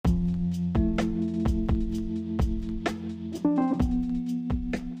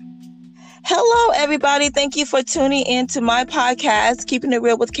Hello, everybody. Thank you for tuning in to my podcast, Keeping It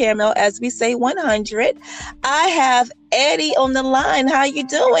Real with Caramel, as we say 100. I have Eddie on the line. How you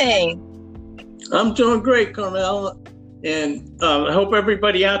doing? I'm doing great, Carmel. And I hope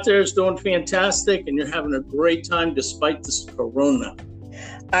everybody out there is doing fantastic and you're having a great time despite this corona.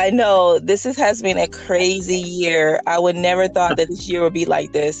 I know has been a crazy year. I would never thought that this year would be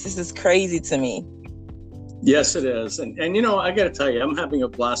like this. This is crazy to me. Yes, it is. And you know, I got to tell you, I'm having a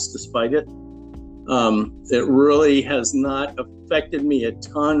blast despite it. It really has not affected me a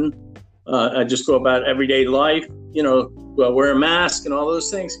ton. I just go about everyday life, you know, wear a mask and all those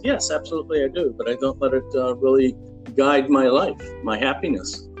things. Yes, absolutely I do. But I don't let it really guide my life, my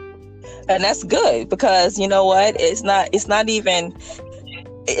happiness. And that's good because you know what? It's not even,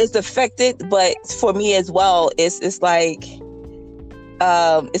 it's affected, but for me as well, it's like,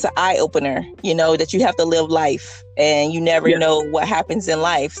 it's an eye opener, you know, that you have to live life and you never know what happens in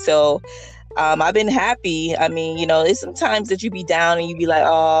life. So I've been happy. I mean, you know, it's sometimes that you be down and you be like,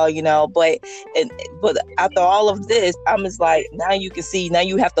 oh, you know, but after all of this, I'm just like, now you can see, now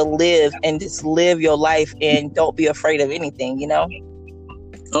you have to live and just live your life and don't be afraid of anything, you know?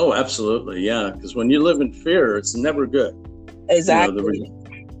 Oh, absolutely. Yeah. Because when you live in fear, it's never good. Exactly.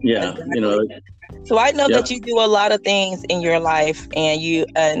 Exactly. You know, so I know that you do a lot of things in your life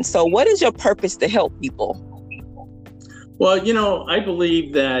and so what is your purpose to help people? Well, you know, I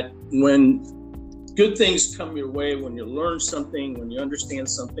believe that when good things come your way, when you learn something, when you understand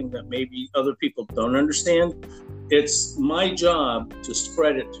something that maybe other people don't understand, it's my job to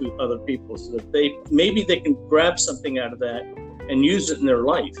spread it to other people so that they can grab something out of that and use it in their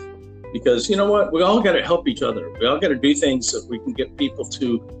life. Because you know what? We all got to help each other. We all got to do things that we can get people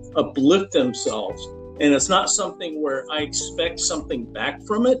to uplift themselves. And it's not something where I expect something back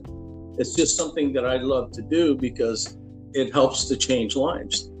from it. It's just something that I love to do because it helps to change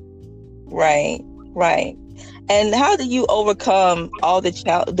lives. Right. And how do you overcome all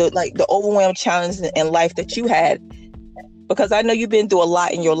the overwhelming challenges in life that you had? Because I know you've been through a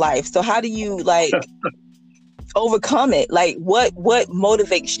lot in your life. So how do you overcome it? Like what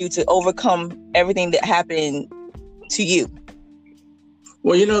motivates you to overcome everything that happened to you?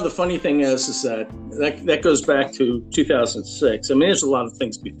 Well, you know, the funny thing is that goes back to 2006. I mean, there's a lot of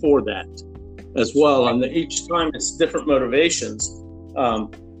things before that as well. And each time it's different motivations.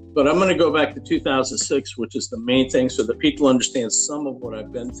 But I'm going to go back to 2006, which is the main thing so that people understand some of what I've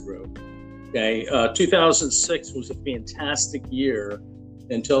been through. Okay. 2006 was a fantastic year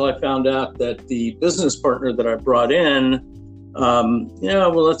until I found out that the business partner that I brought in,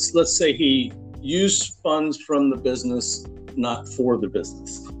 let's say he used funds from the business, not for the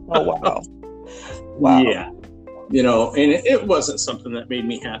business. Oh, wow. Wow. Yeah. You know, and it wasn't something that made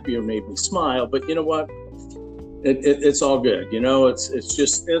me happy or made me smile, but you know what? It's all good. You know,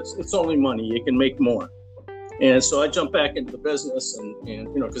 it's only money. You can make more. And so I jumped back into the business and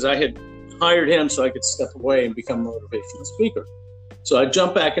you know, because I had hired him so I could step away and become a motivational speaker. So I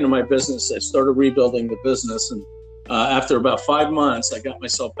jumped back into my business. I started rebuilding the business. And after about 5 months, I got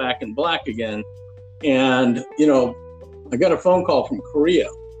myself back in black again. And, you know, I got a phone call from Korea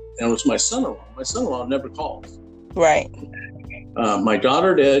and it was my son-in-law. My son-in-law never calls. Right. My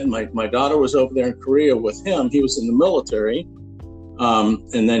daughter did. My daughter was over there in Korea with him. He was in the military.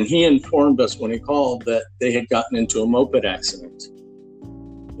 And then he informed us when he called that they had gotten into a moped accident.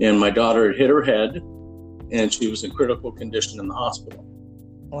 And my daughter had hit her head and she was in critical condition in the hospital.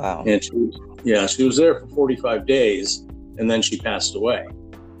 Wow. And she was there for 45 days and then she passed away.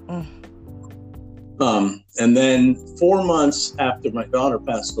 And then 4 months after my daughter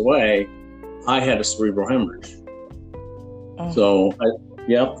passed away, I had a cerebral hemorrhage. So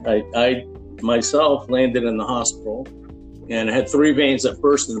I myself landed in the hospital and I had 3 veins that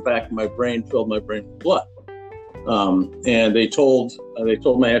burst in the back of my brain, filled my brain with blood. And they told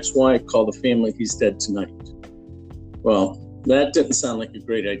my ex-wife, call the family, he's dead tonight. Well, that didn't sound like a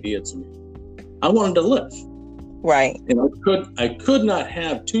great idea to me. I wanted to live. Right. And I could not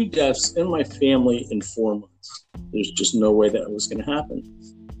have 2 deaths in my family in 4 months. There's just no way that was going to happen.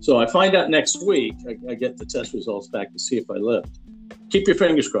 So I find out next week, I get the test results back to see if I lived. Keep your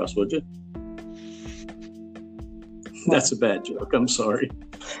fingers crossed, would you? That's a bad joke. I'm sorry.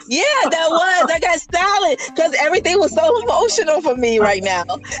 Yeah, that was. I got silent because everything was so emotional for me right now.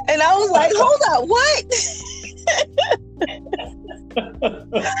 And I was like, hold up, what?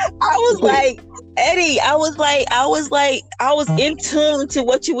 I was like, Eddie, I was in tune to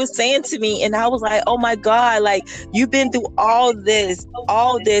what you were saying to me. And I was like, oh my God, like you've been through all this,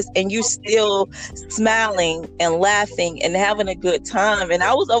 and you're still smiling and laughing and having a good time. And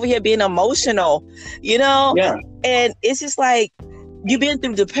I was over here being emotional, you know? Yeah. And it's just like, you've been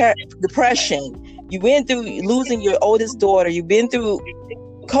through depression, you've been through losing your oldest daughter, you've been through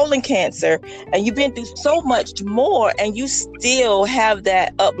colon cancer, and you've been through so much more, and you still have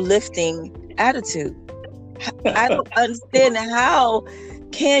that uplifting attitude. I don't understand how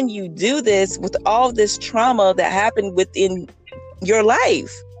can you do this with all this trauma that happened within your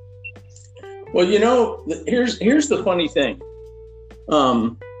life. Well, here's the funny thing.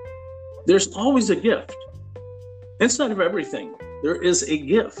 There's always a gift inside of everything. There is a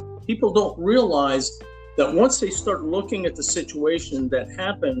gift. People don't realize that once they start looking at the situation that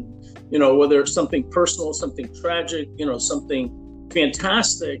happened, whether it's something personal, something tragic, something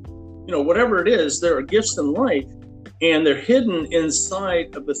fantastic, whatever it is, there are gifts in life, and they're hidden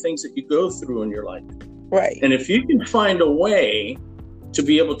inside of the things that you go through in your life. Right. And if you can find a way to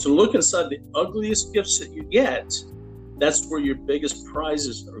be able to look inside the ugliest gifts that you get, that's where your biggest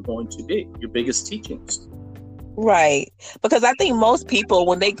prizes are going to be, your biggest teachings. Right. Because I think most people,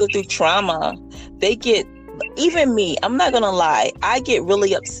 when they go through trauma, they get, even me, I'm not going to lie, I get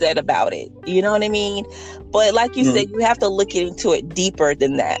really upset about it. You know what I mean? But like you said, you have to look into it deeper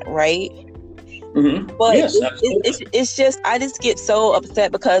than that, right? Mm-hmm. But yes, it's just, I just get so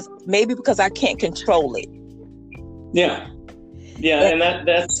upset because I can't control it. Yeah. Yeah, and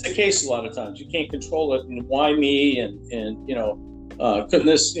that's the case a lot of times. You can't control it, and why me? And couldn't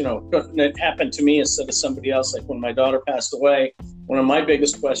it happen to me instead of somebody else? Like when my daughter passed away, one of my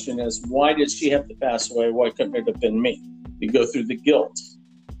biggest questions is, why did she have to pass away? Why couldn't it have been me? You go through the guilt.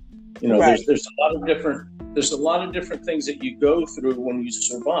 Right. There's a lot of different things that you go through when you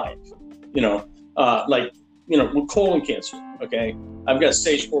survive. With colon cancer. Okay, I've got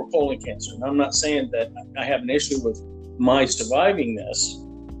stage 4 colon cancer, and I'm not saying that I have an issue with my surviving this,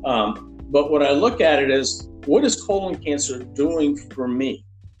 but what I look at it is, what is colon cancer doing for me?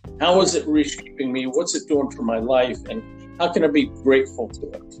 How is it reshaping me? What's it doing for my life? And how can I be grateful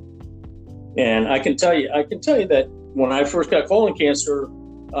to it? And I can tell you that when I first got colon cancer,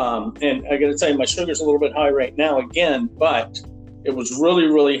 and I got to tell you, my sugar's a little bit high right now again, but it was really,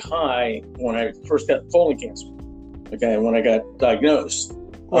 really high when I first got colon cancer. Okay, when I got diagnosed.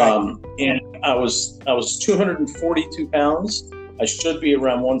 Right. And I was 242 pounds. I should be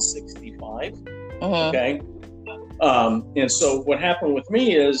around 165. Okay. And so what happened with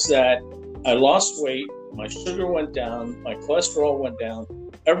me is that I lost weight, my sugar went down, my cholesterol went down,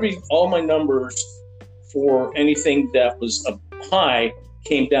 all my numbers for anything that was high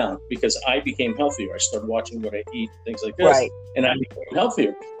came down because I became healthier. I started watching what I eat, things like this, right. And I became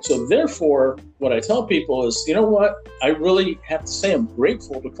healthier. So therefore, what I tell people is, you know what? I really have to say I'm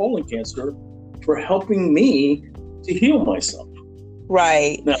grateful to colon cancer for helping me to heal myself.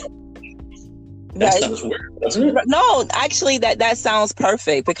 Right. Now, that sounds weird, doesn't it? No, actually, that sounds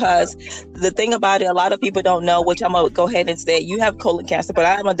perfect, because the thing about it, a lot of people don't know, which I'm going to go ahead and say, you have colon cancer, but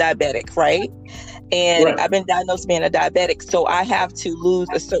I'm a diabetic, right? And right. I've been diagnosed being a diabetic, so I have to lose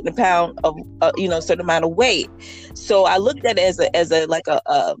a certain amount of, certain amount of weight. So I looked at it as a like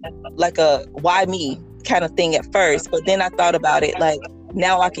a why me kind of thing at first, but then I thought about it like,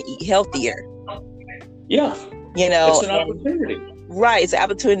 now I can eat healthier. Yeah, it's an opportunity. Right, it's an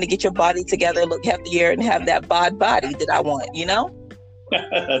opportunity to get your body together, look healthier, and have that bod body that I want.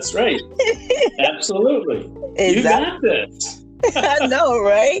 That's right. Absolutely. Exactly. You got this. I know,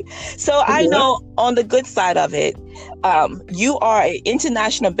 right? So I know on the good side of it, you are an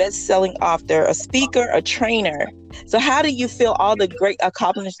international best-selling author, a speaker, a trainer. So how do you feel all the great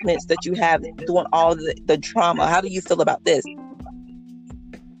accomplishments that you have doing all the trauma? How do you feel about this?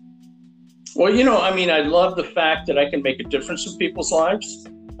 Well, I love the fact that I can make a difference in people's lives.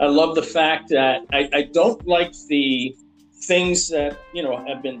 I love the fact that I don't like the things that,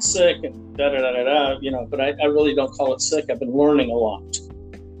 have been sick and but I really don't call it sick. I've been learning a lot.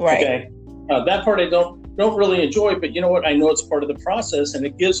 Right. Okay. That part I don't really enjoy, but you know what? I know it's part of the process, and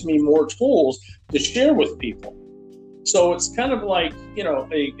it gives me more tools to share with people. So it's kind of like,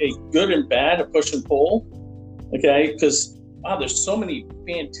 a good and bad, a push and pull. Okay. Because wow, there's so many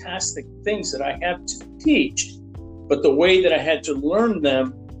fantastic things that I have to teach, but the way that I had to learn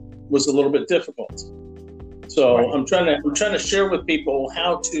them was a little bit difficult. So right. I'm trying to share with people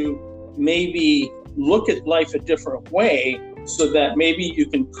how to maybe look at life a different way, so that maybe you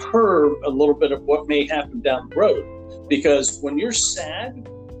can curb a little bit of what may happen down the road. Because when you're sad,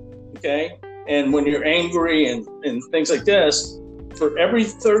 okay, and when you're angry and things like this, for every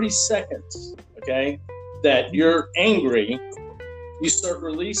 30 seconds, okay, that you're angry, you start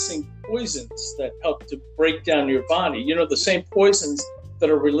releasing poisons that help to break down your body. The same poisons that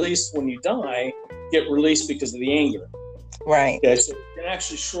are released when you die get released because of the anger. Right. Okay, so it can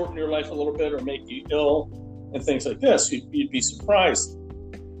actually shorten your life a little bit or make you ill. and things like this, you'd be surprised,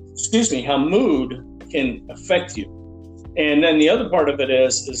 excuse me, how mood can affect you. And then the other part of it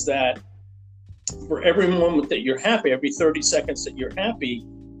is that for every moment that you're happy, every 30 seconds that you're happy,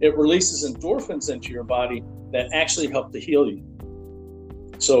 it releases endorphins into your body that actually help to heal you.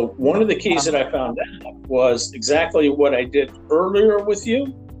 So one of the keys that I found out was exactly what I did earlier with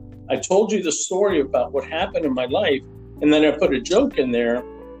you. I told you the story about what happened in my life, and then I put a joke in there,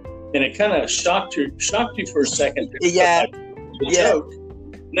 and it kind of shocked you for a second. Yeah. The joke.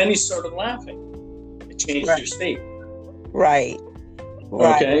 And then you started laughing. It changed your state. Right.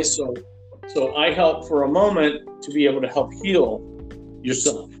 Okay. So I help for a moment to be able to help heal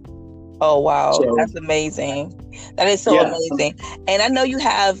yourself. Oh, wow. So, that's amazing. That is so amazing. And I know you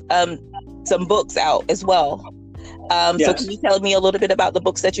have some books out as well. So can you tell me a little bit about the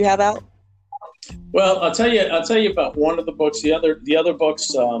books that you have out? Well, I'll tell you about one of the books. The other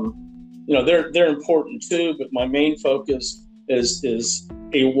books, they're important too, but my main focus is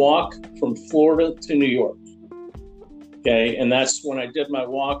a walk from Florida to New York. Okay. And that's when I did my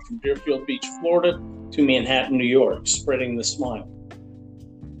walk from Deerfield Beach, Florida to Manhattan, New York, spreading the smile.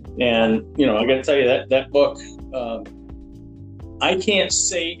 And, I got to tell you that book, I can't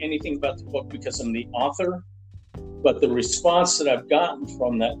say anything about the book because I'm the author, but the response that I've gotten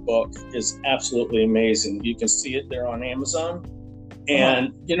from that book is absolutely amazing. You can see it there on Amazon.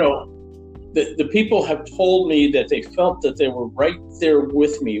 And, the people have told me that they felt that they were right there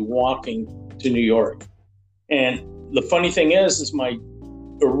with me walking to New York. And the funny thing is my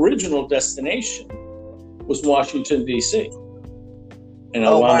original destination was Washington, D.C. And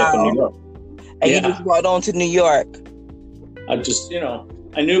I wound up in New York. And you just brought on to New York. I just,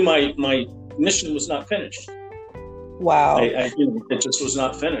 I knew my mission was not finished. Wow. It just was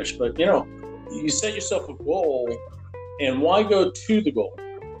not finished. But, you set yourself a goal, and why go to the goal?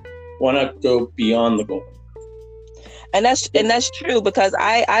 Why not go beyond the goal? And that's true, because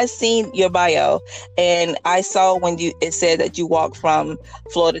I seen your bio, and I saw when it said that you walked from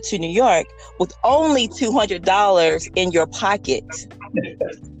Florida to New York with only $200 in your pocket.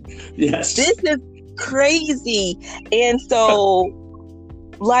 Yes. This is crazy. And so,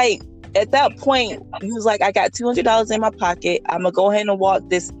 like, at that point, you was like, I got $200 in my pocket. I'm gonna go ahead and walk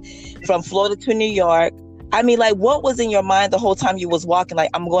this from Florida to New York. I mean, like, what was in your mind the whole time you was walking? Like,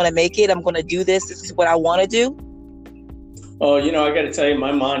 I'm going to make it. I'm going to do this. This is what I want to do. Oh, I got to tell you,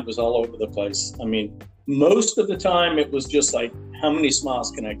 my mind was all over the place. I mean, most of the time it was just like, how many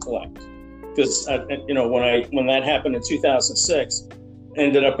smiles can I collect? Because, when that happened in 2006,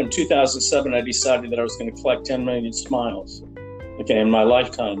 ended up in 2007, I decided that I was going to collect 10 million smiles, in my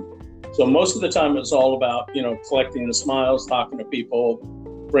lifetime. So most of the time it was all about, collecting the smiles, talking to people,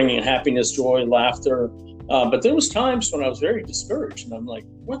 bringing happiness, joy, laughter. But there was times when I was very discouraged, and I'm like,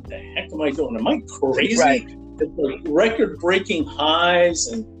 what the heck am I doing? Am I crazy? Right. It's like record-breaking highs,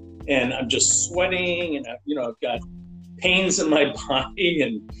 and I'm just sweating, and I've got pains in my body,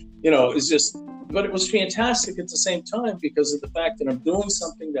 and it's just. But it was fantastic at the same time because of the fact that I'm doing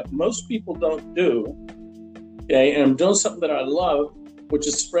something that most people don't do. Okay, and I'm doing something that I love, which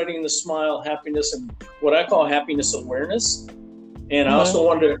is spreading the smile, happiness, and what I call happiness awareness. And I also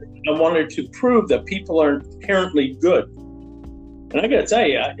wanted to prove that people are inherently good. And I got to tell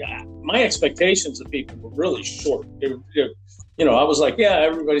you, my expectations of people were really short. I was like, yeah,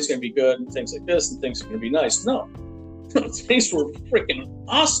 everybody's going to be good and things like this, and things are going to be nice. No, things were freaking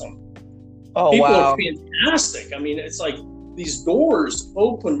awesome. Oh, people wow. are fantastic. I mean, it's like these doors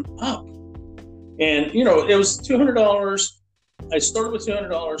open up. And, it was $200. I started with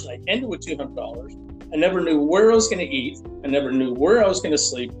 $200. I ended with $200. I never knew where I was going to eat. I never knew where I was going to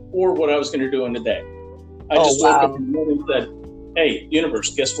sleep or what I was going to do in the day. I just woke up in the morning and said, hey,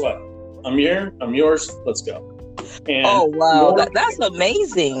 universe, guess what? I'm here. I'm yours. Let's go. And that's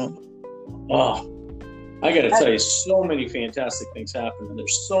amazing. Oh, I got to tell you, so many fantastic things happen. And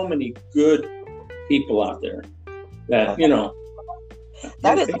there's so many good people out there that,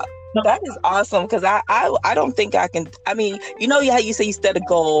 That is awesome, because I don't think I can. I mean, how you say you set a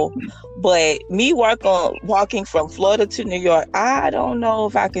goal, but me walking from Florida to New York, I don't know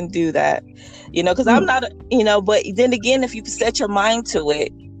if I can do that, because I'm not, but then again, if you set your mind to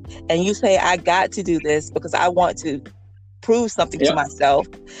it and you say, I got to do this because I want to prove something to myself,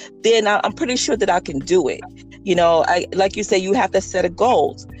 then I'm pretty sure that I can do it. Like you say, you have to set a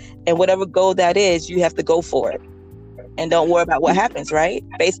goal, and whatever goal that is, you have to go for it. And don't worry about what happens, right?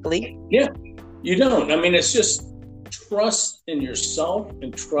 Basically. Yeah, you don't. I mean, it's just trust in yourself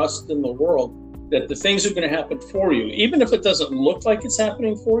and trust in the world that the things are going to happen for you. Even if it doesn't look like it's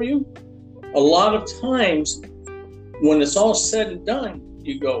happening for you, a lot of times when it's all said and done,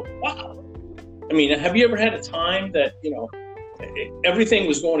 you go, wow, I mean, have you ever had a time that, everything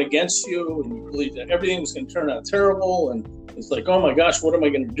was going against you and you believed that everything was going to turn out terrible, and it's like, oh my gosh, what am I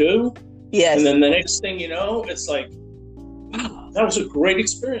going to do? Yes. And then the next thing you know, it's like, wow, that was a great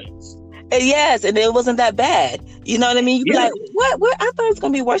experience. Yes, and it wasn't that bad. You know what I mean? You'd be like, what? I thought it was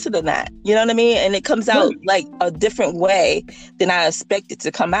going to be worse than that. You know what I mean? And it comes out like a different way than I expected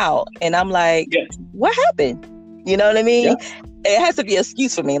to come out. And I'm like, what happened? You know what I mean? Yeah. It has to be an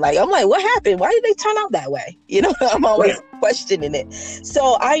excuse for me. Like, I'm like, what happened? Why did they turn out that way? You know, I'm always questioning it.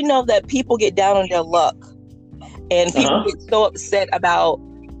 So I know that people get down on their luck, and people get so upset about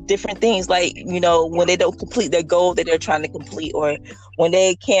different things, like, when they don't complete their goal that they're trying to complete, or when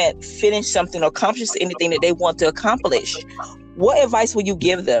they can't finish something or accomplish anything that they want to accomplish. What advice will you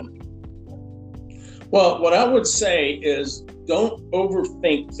give them? Well, what I would say is, don't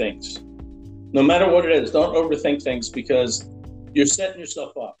overthink things. No matter what it is, don't overthink things, because you're setting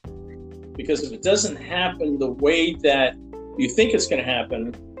yourself up. Because if it doesn't happen the way that you think it's going to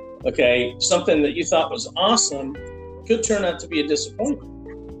happen, something that you thought was awesome could turn out to be a disappointment.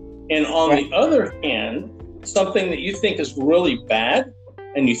 And on the other hand, something that you think is really bad,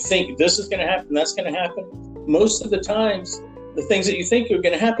 and you think this is going to happen, that's going to happen, most of the times, the things that you think are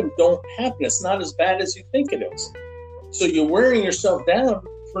going to happen don't happen. It's not as bad as you think it is. So you're wearing yourself down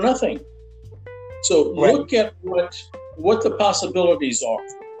for nothing. So look at what the possibilities are.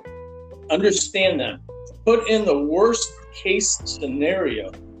 Understand them. Put in the worst case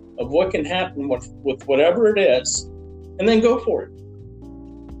scenario of what can happen with whatever it is, and then go for it.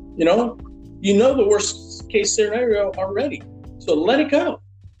 You know the worst case scenario already. So let it go.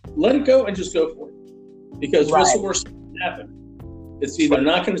 Let it go and just go for it. Because what's the worst that can happen? It's either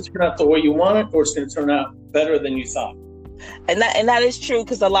not going to turn out the way you want it, or it's going to turn out better than you thought. And that is true,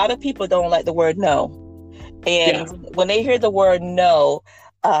 because a lot of people don't like the word no. And when they hear the word no,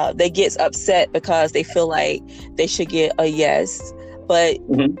 they get upset because they feel like they should get a yes. But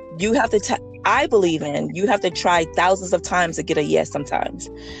you have to, I believe you have to try thousands of times to get a yes sometimes.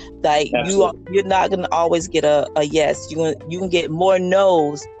 Like, you're not going to always get a yes. You can get more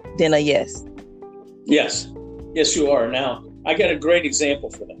no's than a yes. Yes, you are. Now, I got a great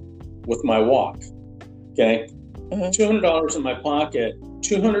example for that with my walk. Okay. $200 in my pocket,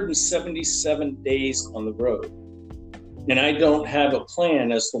 277 days on the road. And I don't have a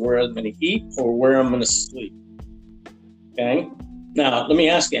plan as to where I'm going to eat or where I'm going to sleep. Okay. Now, let me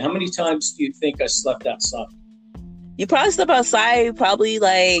ask you, how many times do you think I slept outside? You probably slept outside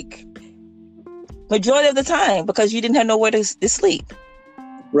like majority of the time, because you didn't have nowhere to sleep.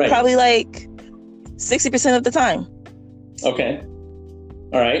 Right. Probably like 60% of the time. Okay.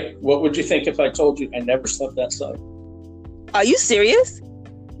 All right. What would you think if I told you I never slept outside? Are you serious?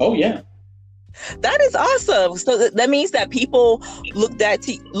 Oh, yeah. That is awesome. So that means that people looked up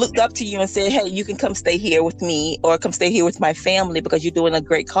to you and said, hey, you can come stay here with me, or come stay here with my family, because you're doing a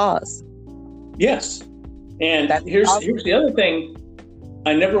great cause. Yes. And here's the other thing.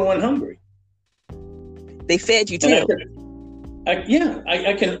 I never went hungry. They fed you too.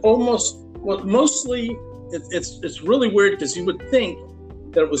 I can almost, mostly it's really weird, because you would think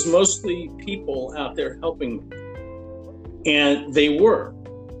that it was mostly people out there helping me. And they were.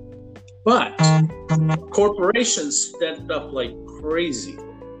 But corporations stepped up like crazy.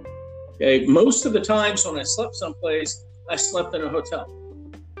 Okay, most of the times when I slept someplace, I slept in a hotel.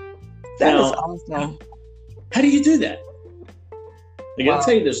 That is awesome. How do you do that? I gotta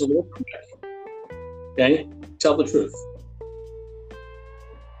tell you, there's a little trick. Okay, tell the truth.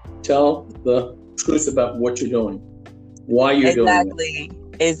 Tell the truth about what you're doing, why you're doing it.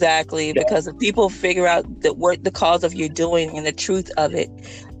 Exactly, because if people figure out the cause of your doing and the truth of it,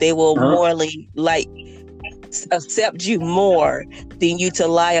 they will morally accept you more than you to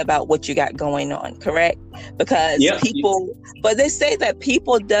lie about what you got going on, correct? Because but they say that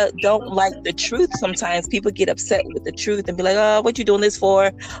people don't like the truth. Sometimes people get upset with the truth and be like, oh, what you doing this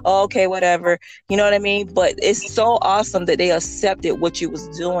for? Oh, okay, whatever. You know what I mean? But it's so awesome that they accepted what you was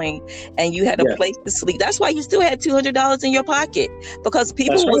doing, and you had a place to sleep. That's why you still had $200 in your pocket, because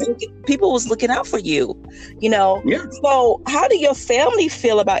people was looking out for you, So how did your family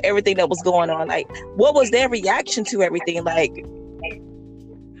feel about everything that was going on? Like, what was their reaction to everything? Like,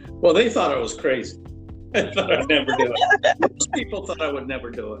 well, they thought I was crazy. I thought I'd never do it. Most people thought I would never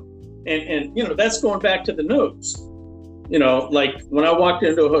do it. And that's going back to the no's. Like when I walked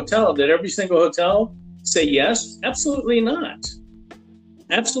into a hotel, did every single hotel say yes? Absolutely not.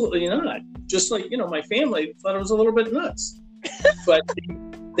 Absolutely not. Just like, my family thought I was a little bit nuts. But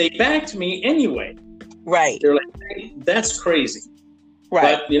they backed me anyway. Right. They're like, hey, that's crazy.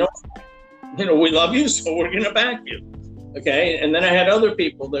 Right. But, we love you, so we're going to back you. Okay. And then I had other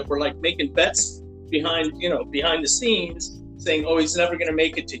people that were like making bets behind the scenes, saying, oh, he's never going to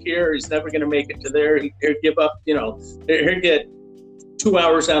make it to here. He's never going to make it to there. He'll give up, he'll get 2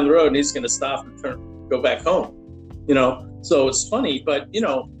 hours down the road and he's going to stop and go back home, So it's funny, but,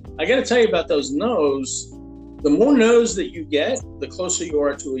 I got to tell you about those no's. The more no's that you get, the closer you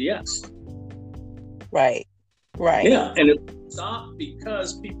are to a yes. Right. Yeah. And if you stop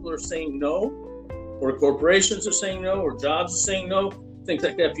because people are saying no, or corporations are saying no, or jobs are saying no, things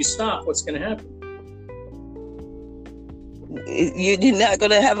like that, if you stop, what's going to happen? You're not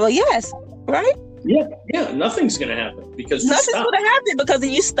going to have a yes, right? Yeah, nothing's going to happen because nothing's going to happen because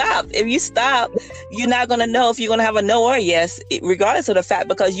if you stop, you're not going to know if you're going to have a no or a yes, regardless of the fact,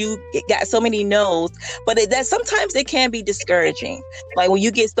 because you got so many no's. But that sometimes it can be discouraging, like when you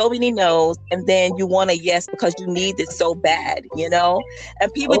get so many no's and then you want a yes because you need it so bad,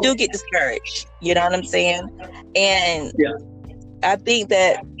 and people do get discouraged. You know what I'm saying? And I think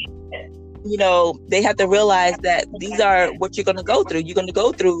that they have to realize that these are what you're going to go through. You're going to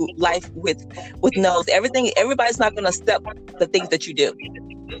go through life with no's. Everybody's not going to accept the things that you do.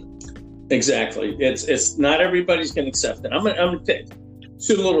 Exactly. It's not everybody's going to accept it. I'm going to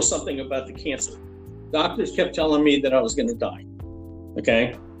shoot a little something about the cancer. Doctors kept telling me that I was going to die.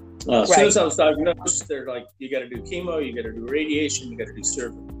 Okay. As soon as I was diagnosed, they're like, you got to do chemo, you got to do radiation, you got to do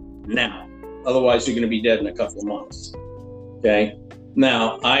surgery now. Otherwise, you're going to be dead in a couple of months. Okay.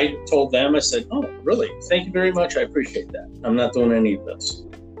 Now, I told them, I said, oh, really? Thank you very much. I appreciate that. I'm not doing any of this.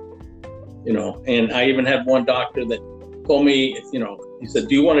 And I even had one doctor that told me, he said,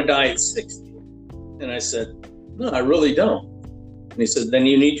 do you want to die at 60? And I said, no, I really don't. And he said, then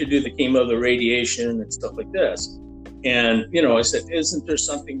you need to do the chemo, the radiation and stuff like this. And, I said, isn't there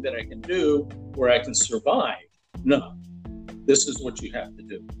something that I can do where I can survive? No, this is what you have to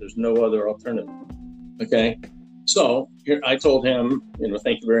do. There's no other alternative. Okay. So here, I told him,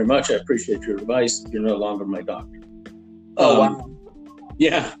 thank you very much. I appreciate your advice. You're no longer my doctor. Oh, wow.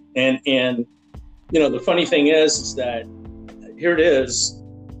 Yeah. And the funny thing is that here it is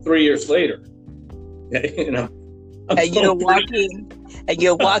 3 years later. And you're walking,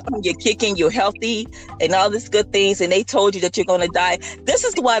 you're kicking, you're healthy and all these good things. And they told you that you're going to die. This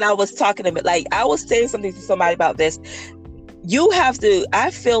is what I was talking about. Like I was saying something to somebody about this. You have to,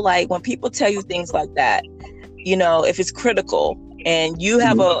 I feel like when people tell you things like that, if it's critical and you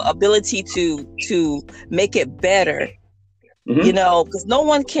have a ability to make it better, because no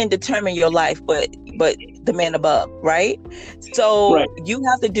one can determine your life but the man above, right? So you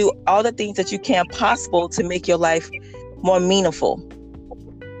have to do all the things that you can possible to make your life more meaningful.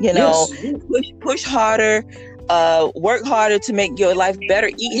 Push harder, work harder to make your life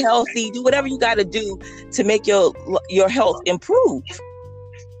better, eat healthy, do whatever you got to do to make your health improve.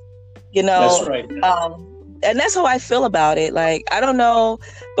 That's right. And that's how I feel about it. Like, I don't know,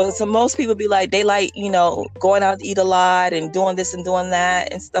 but most people be like, they like, going out to eat a lot and doing this and doing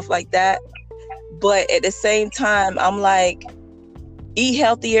that and stuff like that. But at the same time, I'm like, eat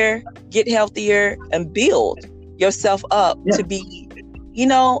healthier, get healthier, and build yourself up to be,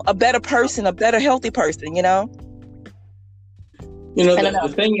 a better person, a better healthy person, The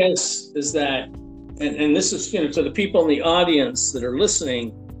thing is that, and this is, to the people in the audience that are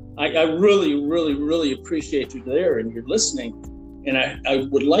listening, I really, really, really appreciate you there and you're listening. And I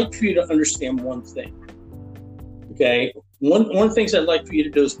would like for you to understand one thing. Okay. One of the things I'd like for you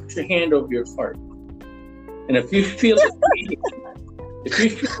to do is put your hand over your heart. And if you feel it beating,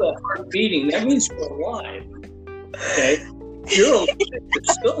 that heart beating, that means you're alive. Okay. You're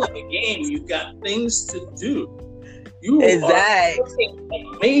still in the game. You've got things to do. You are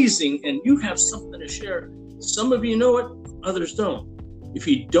amazing and you have something to share. Some of you know it, others don't. If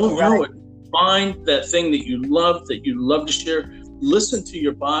you don't know it, find that thing that you love to share. Listen to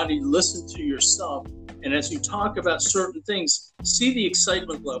your body, listen to yourself. And as you talk about certain things, see the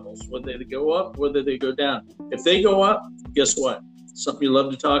excitement levels, whether they go up, whether they go down. If they go up, guess what? Something you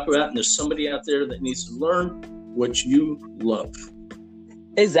love to talk about, and there's somebody out there that needs to learn what you love.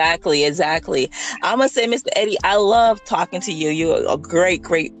 Exactly. I'm going to say, Mr. Eddie, I love talking to you. You're a great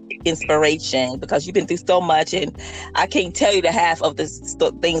inspiration because you've been through so much and I can't tell you the half of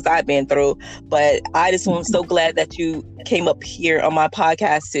the things I've been through, but I just am so glad that you came up here on my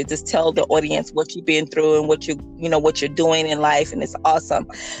podcast to just tell the audience what you've been through and what you're doing in life. And it's awesome.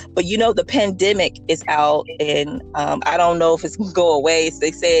 But the pandemic is out and I don't know if it's going to go away. So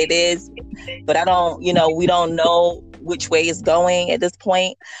they say it is, but I don't, we don't know which way it's going at this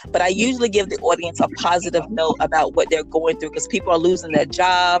point. But I usually give the audience a positive note about what they're going through because people are losing their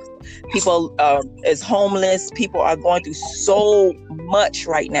jobs. People is homeless. People are going through so much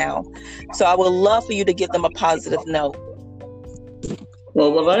right now. So I would love for you to give them a positive note.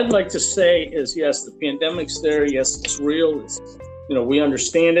 Well, what I'd like to say is, yes, the pandemic's there. Yes, it's real. We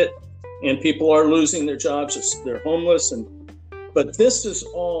understand it, and people are losing their jobs. They're homeless, but this is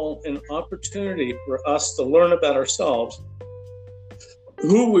all an opportunity for us to learn about ourselves,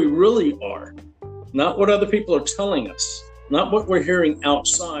 who we really are, not what other people are telling us, not what we're hearing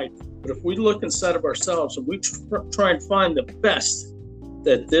outside. But if we look inside of ourselves and we try and find the best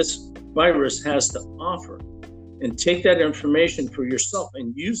that this virus has to offer, and take that information for yourself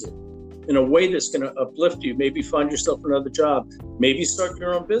and use it in a way that's going to uplift you. Maybe find yourself another job. Maybe start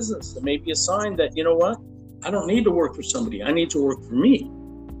your own business. It may be a sign that, you know what? I don't need to work for somebody. I need to work for me.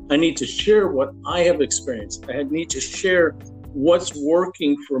 I need to share what I have experienced. I need to share what's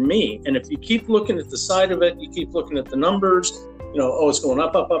working for me. And if you keep looking at the side of it, you keep looking at the numbers, it's going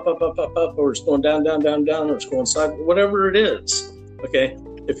up, up, up, up, up, up, up, or it's going down, down, down, down, or it's going side, whatever it is. Okay.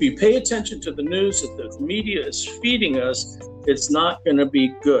 If you pay attention to the news that the media is feeding us, it's not going to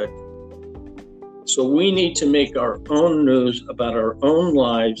be good. So we need to make our own news about our own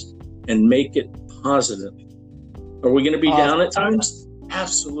lives and make it positive. Are we going to be down at times?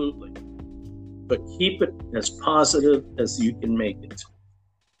 Absolutely. But keep it as positive as you can make it.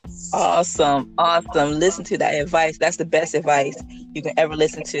 Awesome. Listen to that advice. That's the best advice you can ever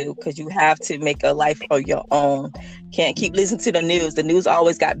listen to, because you have to make a life of your own. Can't keep listening to the news. The news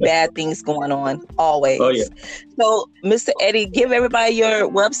always got bad things going on, always. Oh, yeah. So, Mr. Eddie, give everybody your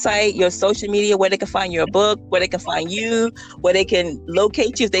website, your social media, where they can find your book, where they can find you, where they can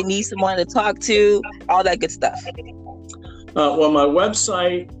locate you if they need someone to talk to, all that good stuff. Well, my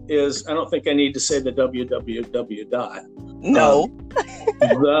website is, I don't think I need to say the www dot. No.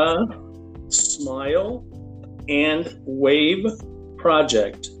 The Smile and Wave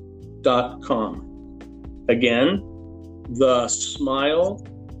Project.com. Again, the Smile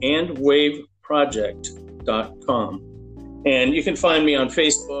and Wave Project.com. And you can find me on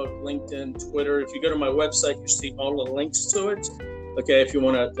Facebook, LinkedIn, Twitter. If you go to my website, you see all the links to it. Okay, if you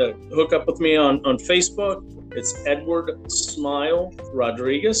want to hook up with me on Facebook, it's Edward Smile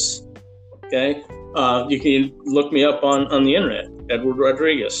Rodriguez. Okay, you can look me up on the internet, Edward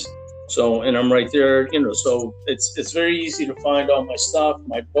Rodriguez. So, and I'm right there, so it's very easy to find all my stuff.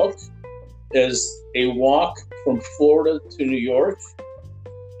 My book is A Walk from Florida to New York.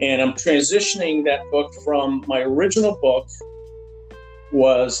 And I'm transitioning that book from my original book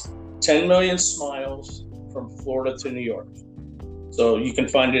was 10 Million Smiles from Florida to New York. So you can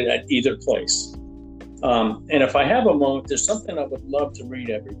find it at either place. And if I have a moment, there's something I would love to read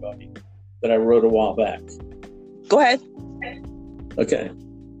everybody that I wrote a while back. Go ahead. Okay.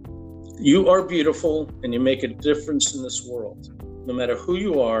 You are beautiful and you make a difference in this world. No matter who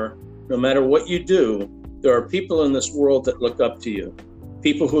you are, no matter what you do, there are people in this world that look up to you.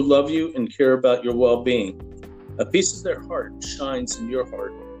 People who love you and care about your well-being. A piece of their heart shines in your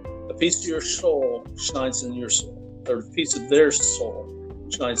heart. A piece of your soul shines in your soul. Or a piece of their soul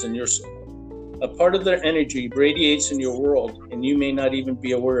shines in your soul. A part of their energy radiates in your world, and you may not even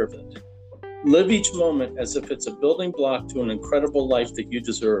be aware of it. Live each moment as if it's a building block to an incredible life that you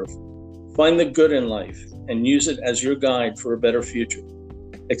deserve. Find the good in life and use it as your guide for a better future.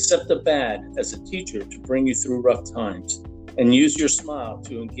 Accept the bad as a teacher to bring you through rough times, and use your smile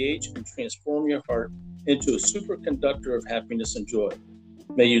to engage and transform your heart into a superconductor of happiness and joy.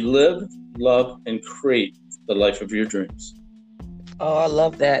 May you live, love, and create the life of your dreams. Oh, I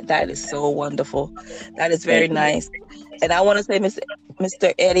love that. That is so wonderful. That is very nice. And I want to say,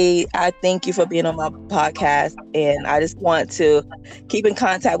 Mr. Eddie, I thank you for being on my podcast. And I just want to keep in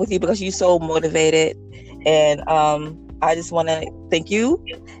contact with you because you're so motivated. And I just want to thank you.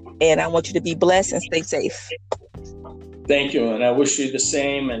 And I want you to be blessed and stay safe. Thank you. And I wish you the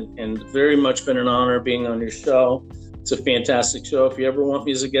same. And very much been an honor being on your show. It's a fantastic show. If you ever want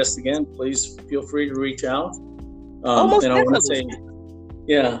me as a guest again, please feel free to reach out. Almost and I want to say,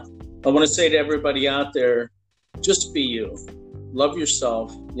 I want to say to everybody out there, just be you. Love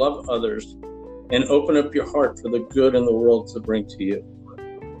yourself, love others, and open up your heart for the good in the world to bring to you.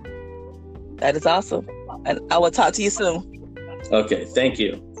 That is awesome. And I will talk to you soon. Okay. Thank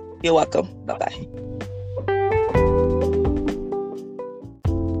you. You're welcome. Bye-bye.